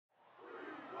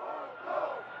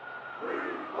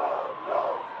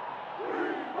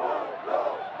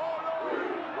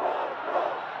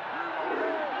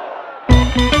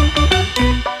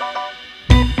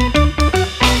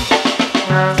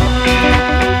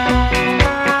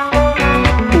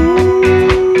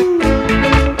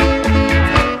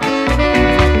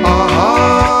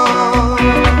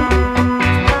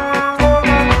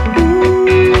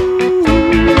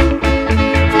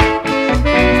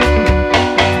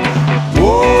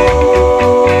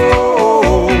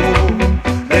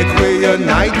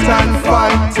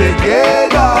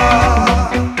together.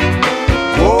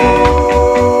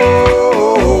 Oh,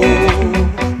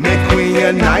 make we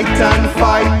unite and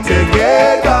fight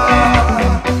together.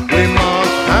 We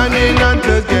must hand in hand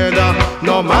together.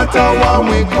 No matter what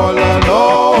we call or no,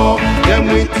 then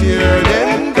we tear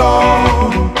them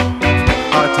down.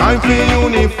 A time for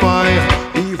unify,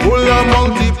 evil a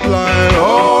multiply.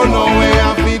 Oh no, we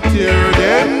have to tear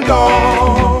them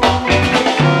down.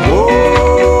 Oh,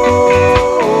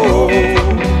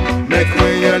 make we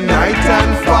unite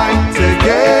and fight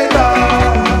together.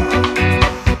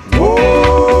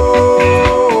 Oh,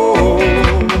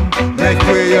 make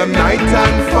we unite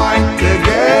and fight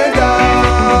together.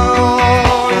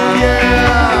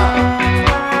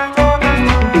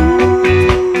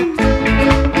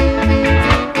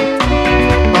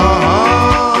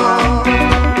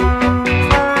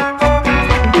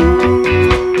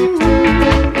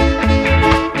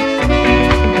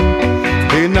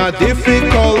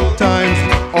 Difficult times,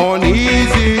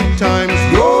 uneasy times,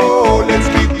 yo, let's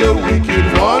keep the wicked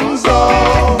ones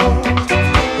out.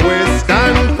 We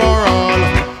stand for all,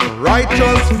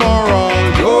 righteous for all,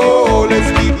 yo,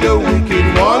 let's keep the wicked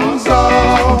ones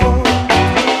out.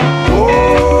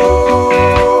 Oh,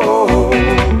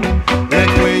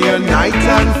 make we unite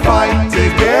and fight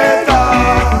together.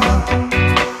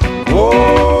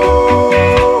 Oh,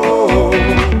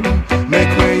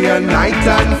 make we unite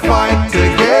and fight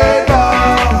together.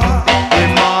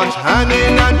 Hand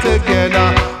in hand together,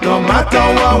 no matter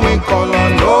what we call or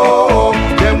no,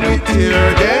 then we tear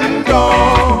them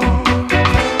down.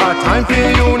 A time for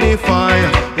unify,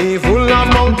 evil a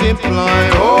multiply.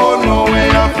 Oh no, we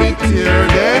have to tear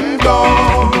them